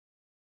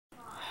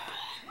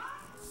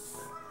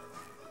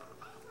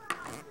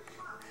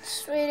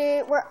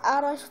Sweetie, we're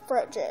out of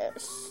fruit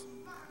juice.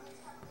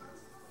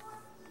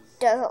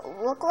 Does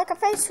it look like a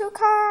face who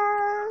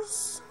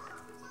cars?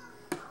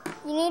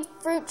 You need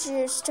fruit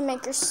juice to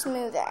make your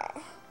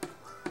smoothie.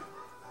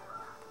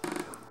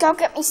 Go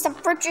get me some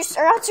fruit juice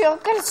or else you'll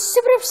get a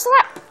stupid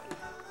slap.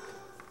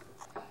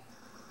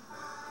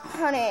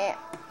 Honey,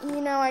 you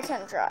know I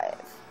can't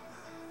drive.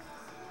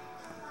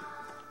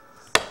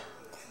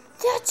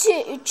 That's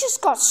it. It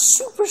just got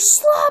super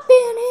sloppy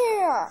in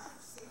here.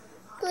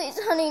 Please,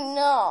 honey,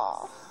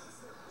 no.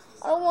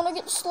 I don't want to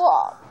get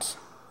slopped.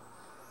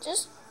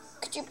 Just,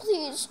 could you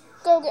please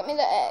go get me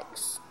the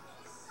eggs?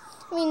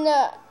 I mean,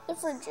 the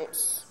fruit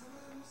juice.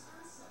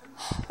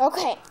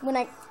 Okay, when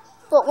I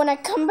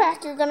come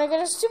back, you're gonna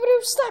get a stupid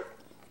slap.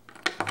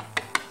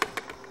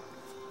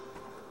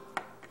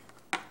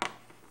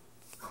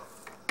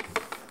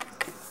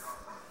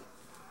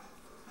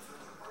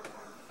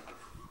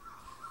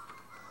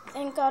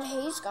 Thank God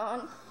he's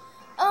gone.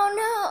 Oh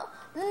no,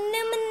 the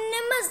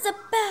Nima's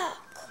back.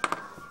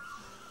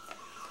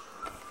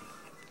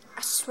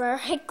 I swear I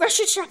hate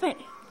grocery shopping.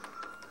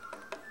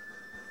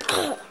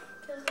 Can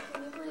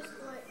you please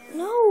quiet down?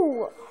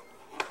 No.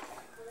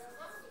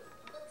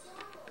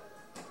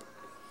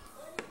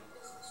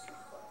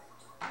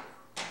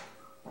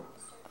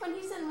 When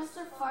he said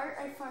Mr. Fart,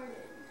 I farted.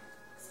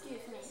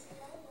 Excuse me.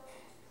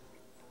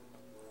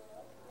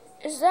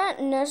 Is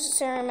that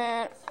necessary,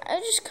 man? I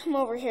just come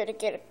over here to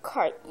get a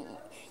cart,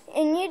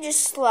 and you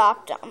just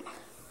slapped them.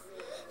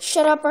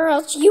 Shut up, or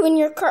else you and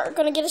your cart are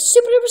gonna get a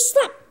super duper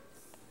slap.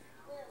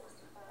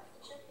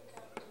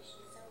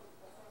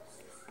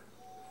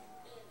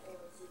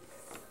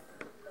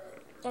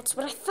 That's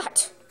what I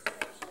thought.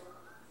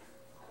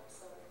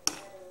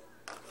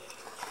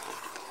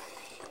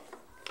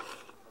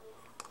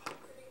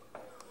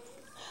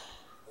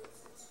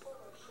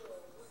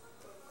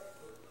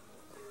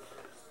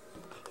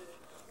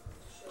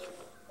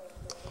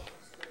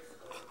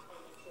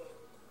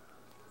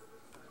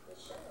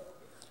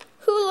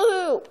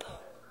 Hula hoop.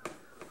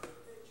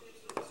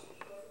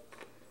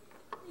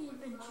 You've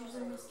been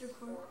choosing Mr.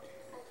 Fart.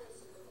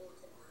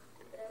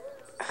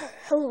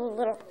 Hello,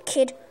 little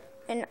kid.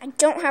 And I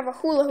don't have a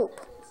hula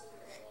hoop.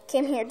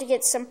 Came here to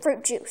get some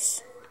fruit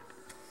juice.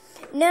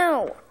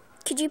 No.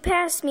 Could you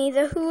pass me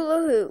the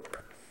hula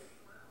hoop?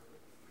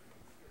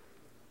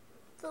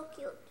 So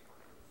cute.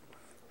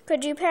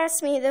 Could you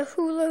pass me the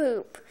hula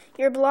hoop?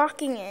 You're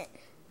blocking it.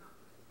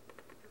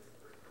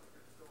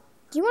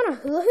 Do you want a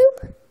hula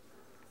hoop?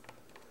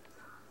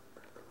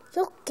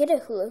 You'll get a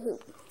hula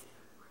hoop.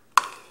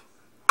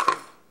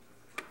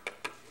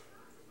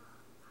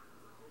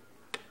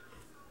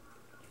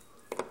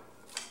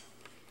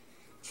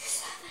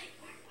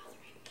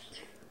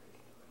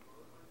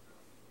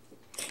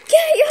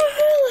 Get your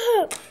hula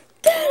hoop!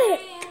 Get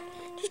it!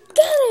 Just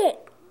get it!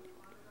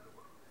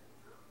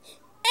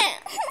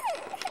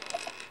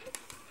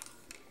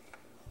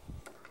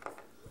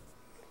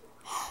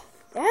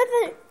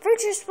 The fruit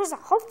juice was a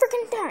whole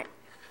freaking time.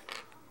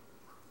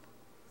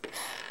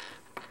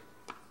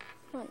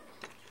 Come on.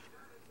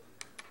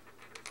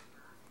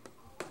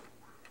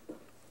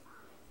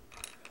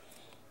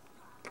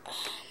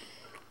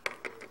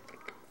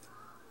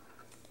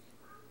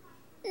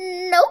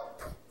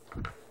 Nope.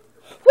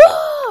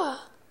 Whoa!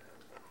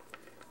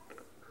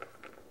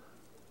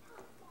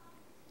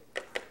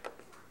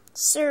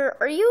 Sir,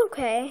 are you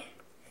okay?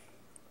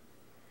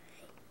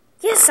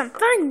 Yes, I'm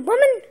fine,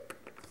 woman.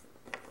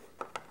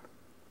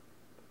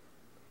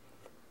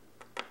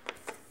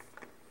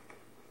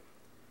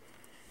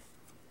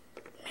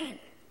 Man.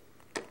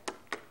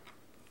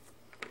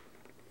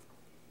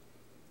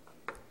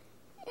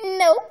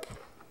 Nope.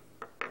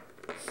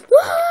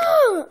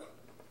 Whoa!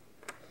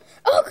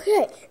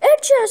 Okay,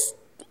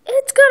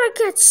 it's gonna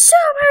get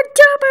super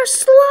duper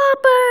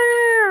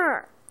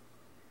sloppy.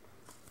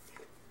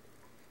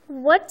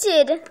 What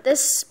did the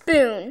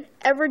spoon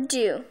ever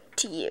do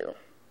to you?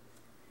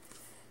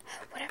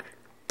 Whatever.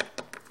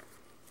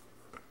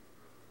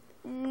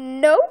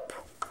 Nope.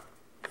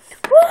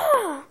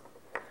 Whoa!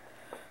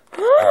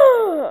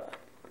 Whoa!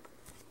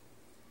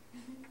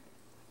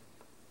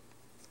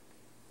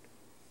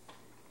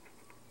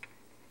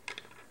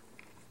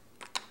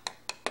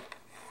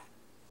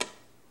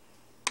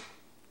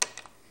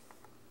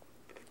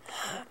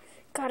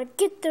 Gotta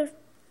get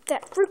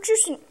that fruit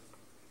juice and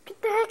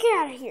get the heck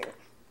out of here.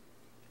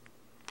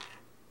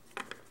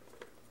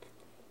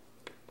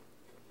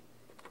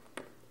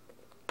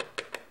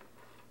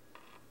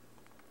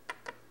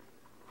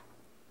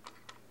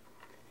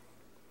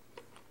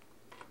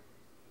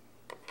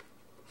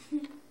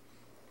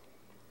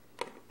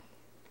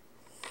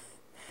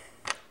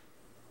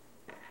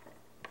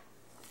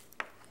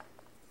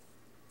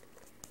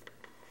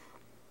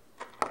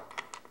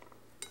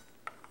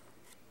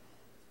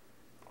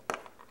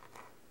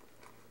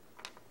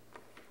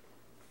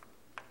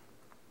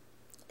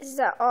 Is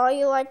that all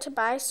you like to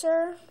buy,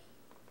 sir?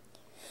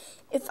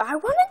 If I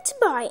wanted to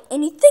buy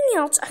anything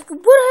else, I would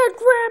have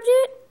grabbed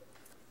it.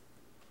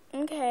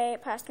 Okay,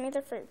 pass me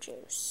the fruit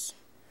juice.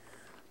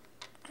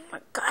 my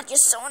God, you're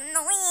so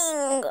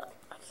annoying.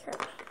 Here.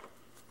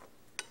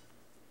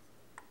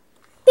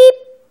 Beep.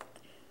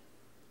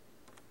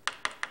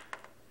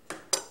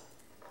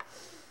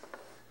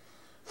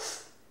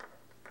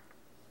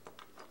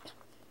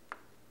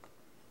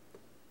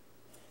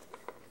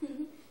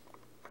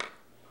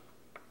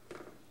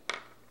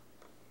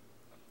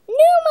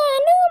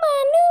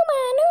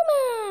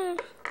 Numa.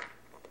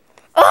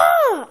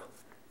 Ah!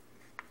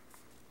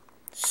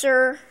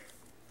 Sir,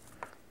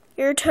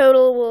 your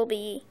total will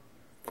be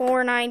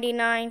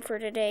 $4.99 for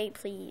today,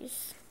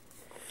 please.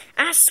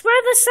 I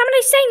swear that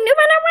somebody say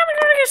Numa.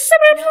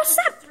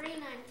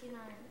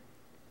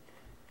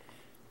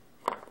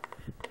 $3.99.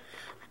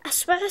 I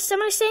swear that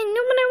somebody say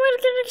Numa.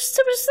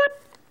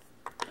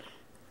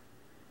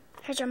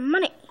 Here's your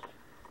money.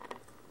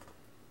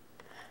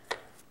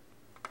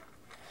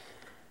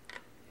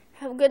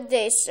 Have a good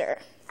day, sir.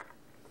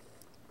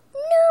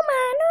 Numa.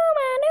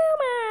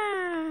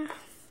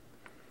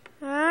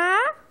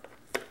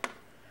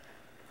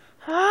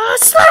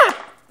 Slap!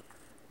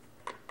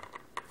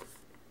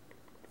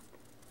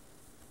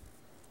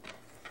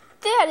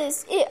 That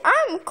is it.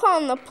 I'm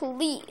calling the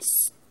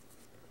police.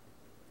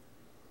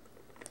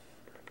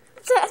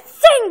 That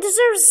thing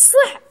deserves a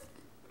slap.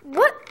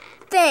 What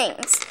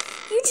things?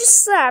 You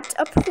just slapped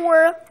a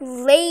poor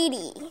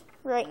lady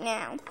right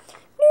now.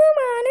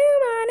 Numa.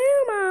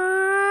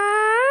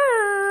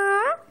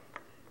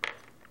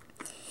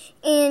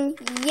 And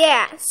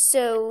yeah,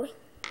 so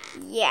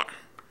yeah.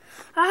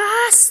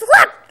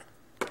 Slap!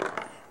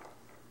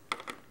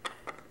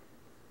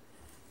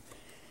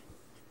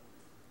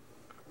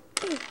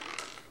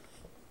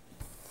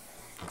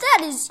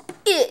 That is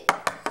it.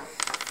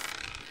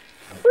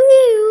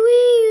 Wee.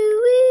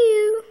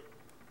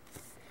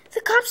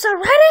 The cops are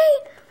ready?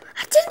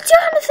 I didn't do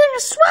anything, I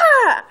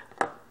swear.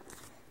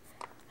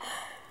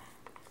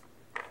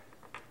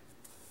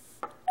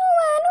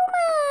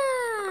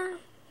 Numa.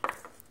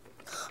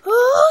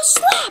 Oh,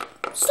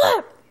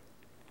 slap.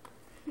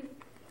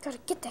 Gotta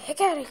get the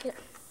heck out of here.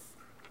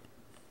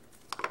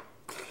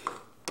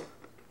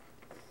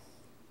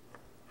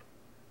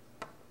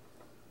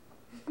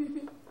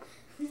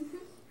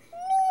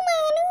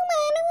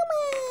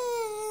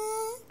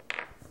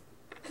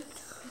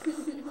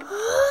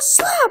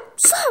 Slap.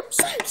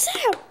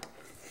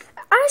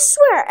 I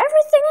swear,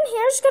 everything in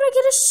here is gonna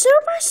get a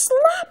super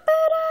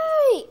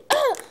slappity.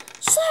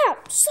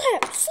 Slap.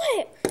 Slap.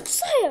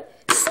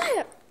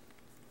 Slap.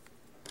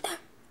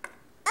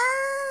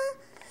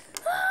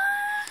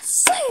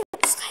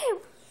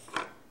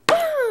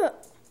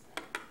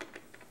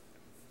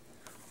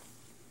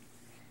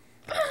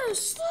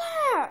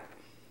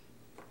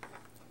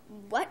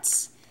 What?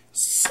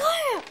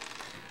 Slap.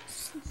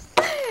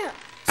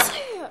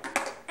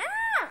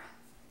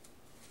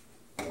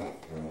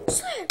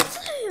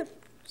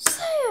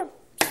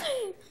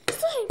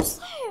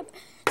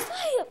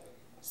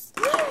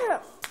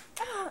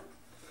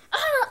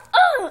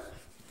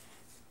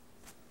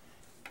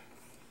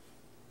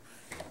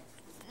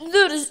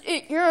 That is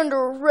it. You're under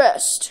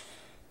arrest.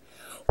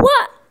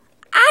 What?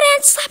 I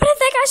didn't slap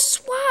anything, I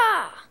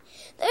swear.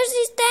 There's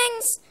these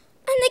things,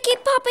 and they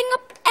keep popping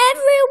up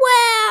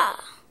everywhere.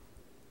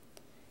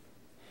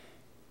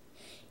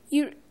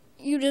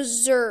 You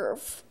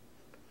deserve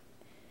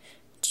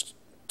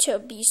to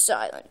be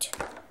silent.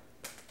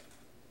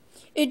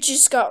 It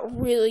just got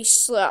really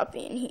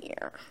sloppy in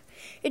here.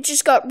 It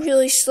just got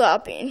really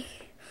sloppy.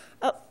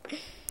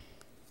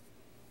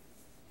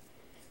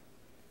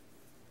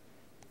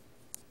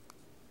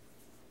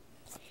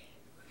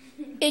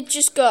 It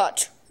just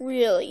got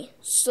really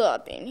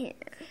sloppy in here.